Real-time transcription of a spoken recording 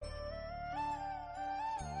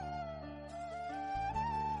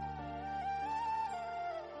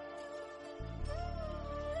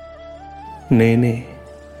నేనే,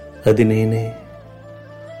 అది నేనే.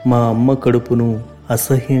 మా అమ్మ కడుపును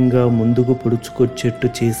అసహ్యంగా ముందుకు పొడుచుకొచ్చేట్టు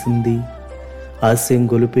చేసింది. ఆశయం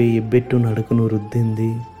గొలిపే ఎబ్బెట్టు నడకను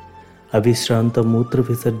రుద్దింది. అవిశ్రాంత మూత్ర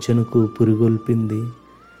విసర్జనకు పురిగొల్పింది.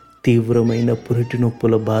 తీవ్రమైన పురిటి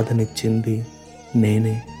నొప్పుల బాధనిచ్చింది.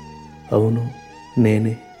 నేనే, అవును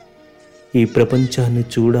నేనే. ఈ ప్రపంచాన్ని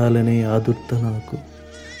చూడాలనే ఆదుర్త నాకు.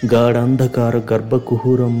 గాఢాంధకార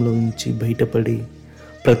గర్భకుహూరంలోంచి బయటపడి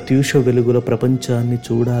ప్రత్యూష వెలుగుల ప్రపంచాన్ని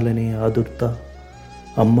చూడాలనే ఆదుర్త.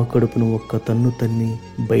 అమ్మ కడుపును ఒక్క తన్ను తన్ని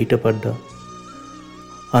బయటపడ్డా.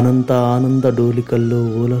 అనంత ఆనంద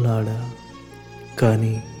డోలికల్లో ఓలలాడా.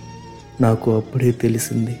 కానీ నాకు అప్పుడే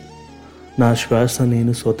తెలిసింది, నా శ్వాస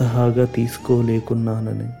నేను స్వతహాగా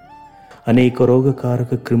తీసుకోలేకున్నానని. అనేక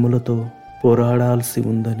రోగకారక క్రిములతో పోరాడాల్సి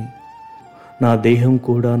ఉందని. నా దేహం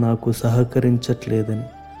కూడా నాకు సహకరించట్లేదని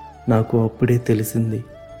నాకు అప్పుడే తెలిసింది.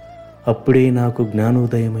 అప్పుడే నాకు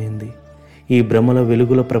జ్ఞానోదయమైంది. ఈ భ్రమల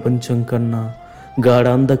వెలుగుల ప్రపంచం కన్నా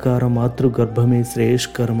గాఢాంధకార మాతృగర్భమే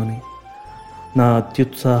శ్రేయస్కరమని. నా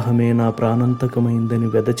అత్యుత్సాహమే నా ప్రాణాంతకమైందని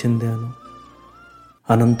వ్యధ చెందాను.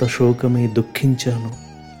 అనంత శోకమై దుఃఖించాను.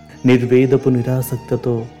 నిర్వేదపు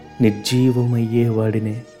నిరాసక్తతో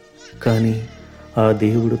నిర్జీవమయ్యేవాడినే. కానీ ఆ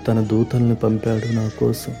దేవుడు తన దూతల్ని పంపాడు నా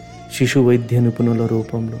కోసం, శిశు వైద్య నిపుణుల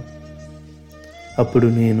రూపంలో. అప్పుడు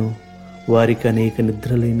నేను వారికి అనేక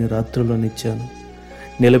నిద్రలేని రాత్రులనిచ్చాను.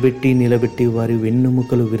 నిలబెట్టి వారి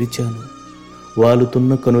వెన్నెముకలు విరిచాను.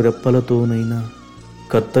 వాలుతున్న కనురెప్పలతోనైనా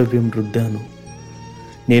కర్తవ్యం రుద్దాను.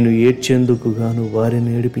 నేను ఏడ్చేందుకు గాను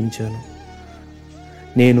వారిని ఏడిపించాను.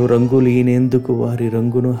 నేను రంగు లీనేందుకు వారి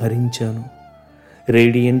రంగును హరించాను.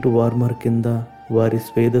 రేడియంట్ వార్మర్ కింద వారి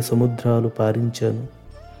స్వేద సముద్రాలు పారించాను.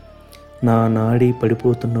 నా నాడి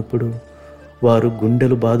పడిపోతున్నప్పుడు వారు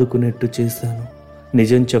గుండెలు బాదుకునేట్టు చేశాను.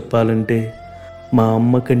 నిజం చెప్పాలంటే మా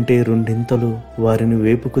అమ్మ కంటే రెండింతలు వారిని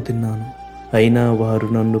వేపుకు తిన్నాను. అయినా వారు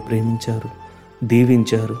నన్ను ప్రేమించారు,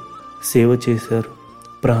 దీవించారు, సేవ చేశారు,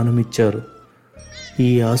 ప్రాణమిచ్చారు.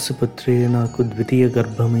 ఈ ఆసుపత్రి నాకు ద్వితీయ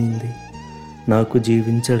గర్భమైంది. నాకు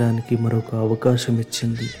జీవించడానికి మరొక అవకాశం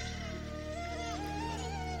ఇచ్చింది.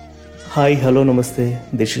 హాయ్, హలో, నమస్తే.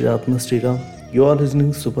 This is ఆత్మశ్రీరామ్. You are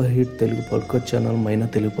listening super hit Telugu podcast channel Maina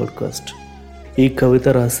Telugu podcast. ఈ కవిత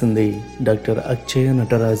రాసింది డాక్టర్ అక్షయ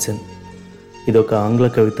నటరాజన్. ఇదొక ఆంగ్ల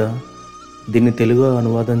కవిత. దీన్ని తెలుగు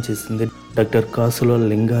అనువాదం చేసింది డాక్టర్ కాసుల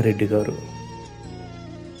లింగారెడ్డి గారు.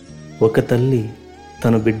 ఒక తల్లి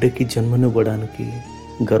తన బిడ్డకి జన్మనివ్వడానికి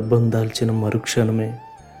గర్భం దాల్చిన మరుక్షణమే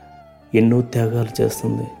ఎన్నో త్యాగాలు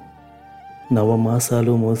చేస్తుంది.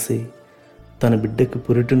 నవమాసాలు మోసి తన బిడ్డకి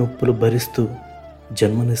పురిటి నొప్పులు భరిస్తూ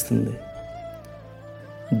జన్మనిస్తుంది.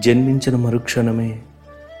 జన్మించిన మరుక్షణమే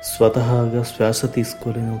స్వతహాగా శ్వాస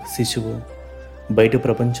తీసుకోలేని ఒక శిశువు బయట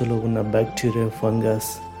ప్రపంచంలో ఉన్న బ్యాక్టీరియా,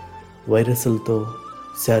 ఫంగస్, వైరస్లతో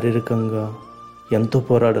శారీరకంగా ఎంతో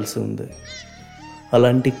పోరాడాల్సి ఉంది.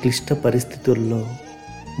 అలాంటి క్లిష్ట పరిస్థితుల్లో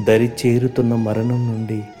దరి చేరుతున్న మరణం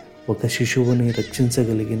నుండి ఒక శిశువుని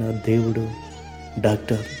రక్షించగలిగిన దేవుడు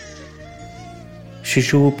డాక్టర్.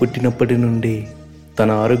 శిశువు పుట్టినప్పటి నుండి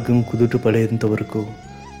తన ఆరోగ్యం కుదుట పడేంత వరకు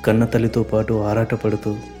కన్నతల్లితో పాటు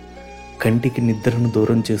ఆరాటపడుతూ, కంటికి నిద్రను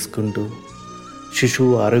దూరం చేసుకుంటూ,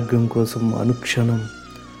 శిశువు ఆరోగ్యం కోసం అనుక్షణం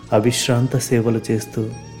అవిశ్రాంత సేవలు చేస్తూ,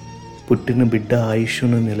 పుట్టిన బిడ్డ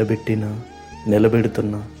ఆయుష్ను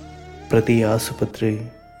నిలబెడుతున్న ప్రతి ఆసుపత్రి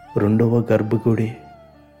రెండవ గర్భగుడి.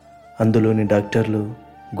 అందులోని డాక్టర్లు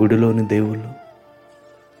గుడిలోని దేవుళ్ళు.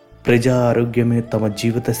 ప్రజా ఆరోగ్యమే తమ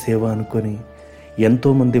జీవిత సేవ అనుకొని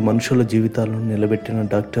ఎంతోమంది మనుషుల జీవితాలను నిలబెట్టిన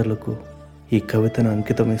డాక్టర్లకు ఈ కవితను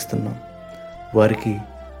అంకితం ఇస్తున్నాం. వారికి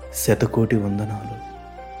శతకోటి వందనాలు.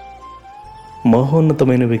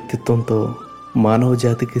 మహోన్నతమైన వ్యక్తిత్వంతో మానవ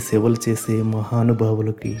జాతికి సేవలు చేసే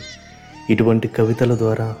మహానుభావులకి ఇటువంటి కవితల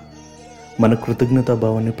ద్వారా మన కృతజ్ఞతా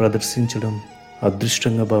భావాన్ని ప్రదర్శించడం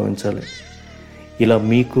అదృష్టంగా భావించాలి. ఇలా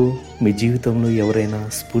మీకు మీ జీవితంలో ఎవరైనా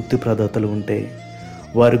స్ఫూర్తి ప్రదాతలు ఉంటే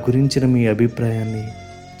వారి గురించిన మీ అభిప్రాయాన్ని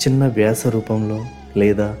చిన్న వ్యాస రూపంలో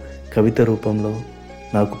లేదా కవిత రూపంలో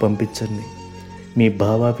నాకు పంపించండి. మీ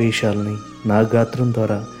భావావేశాలని నా గాత్రం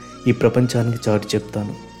ద్వారా ఈ ప్రపంచానికి చాటి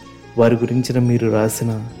చెప్తాను. వారి గురించిన మీరు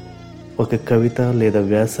రాసిన ఒక కవిత లేదా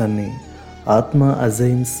వ్యాసాన్ని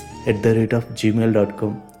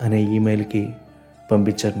AthmaSriRam@gmail.com అనే ఈమెయిల్కి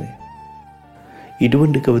పంపించండి.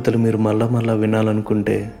 ఇటువంటి కవితలు మీరు మళ్ళా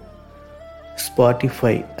వినాలనుకుంటే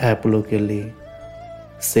స్పాటిఫై యాప్లోకి వెళ్ళి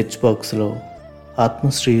సెర్చ్ బాక్స్లో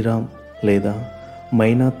ఆత్మశ్రీరామ్ లేదా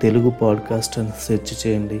మైనా తెలుగు పాడ్కాస్ట్ అని సెర్చ్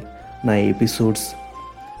చేయండి. నా ఎపిసోడ్స్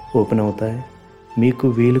ఓపెన్ అవుతాయి. మీకు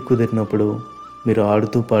వీలు కుదిరినప్పుడు మీరు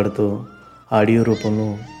ఆడుతూ పాడుతూ ఆడియో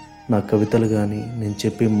రూపంలో నా కవితలు కానీ నేను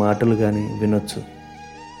చెప్పే మాటలు కానీ వినొచ్చు.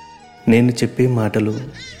 నేను చెప్పే మాటలు,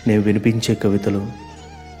 నేను వినిపించే కవితలు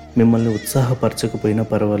మిమ్మల్ని ఉత్సాహపరచకపోయినా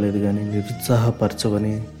పర్వాలేదు, కానీ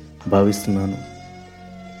నిరుత్సాహపరచవని భావిస్తున్నాను.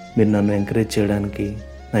 మీరు నన్ను ఎంకరేజ్ చేయడానికి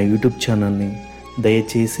నా యూట్యూబ్ ఛానల్ని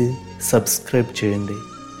దయచేసి సబ్స్క్రైబ్ చేయండి.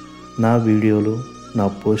 నా వీడియోలు, నా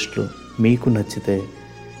పోస్టులు మీకు నచ్చితే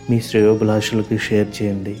మీ శ్రేయోభిలాషులకి షేర్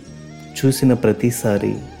చేయండి. చూసిన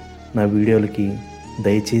ప్రతిసారి నా వీడియోలకి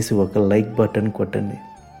దయచేసి ఒక లైక్ బటన్ కొట్టండి.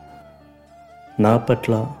 నా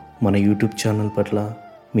పట్ల, మన యూట్యూబ్ ఛానల్ పట్ల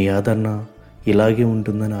మీ ఆదరణ ఇలాగే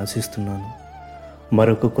ఉంటుందని ఆశిస్తున్నాను.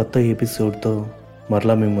 మరొక కొత్త ఎపిసోడ్తో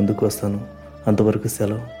మరలా మీ ముందుకు వస్తాను. అంతవరకు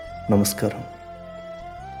సెలవు. నమస్కారం.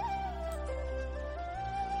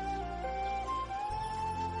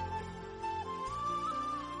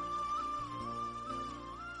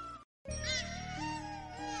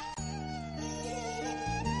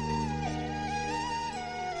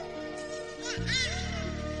 Ah!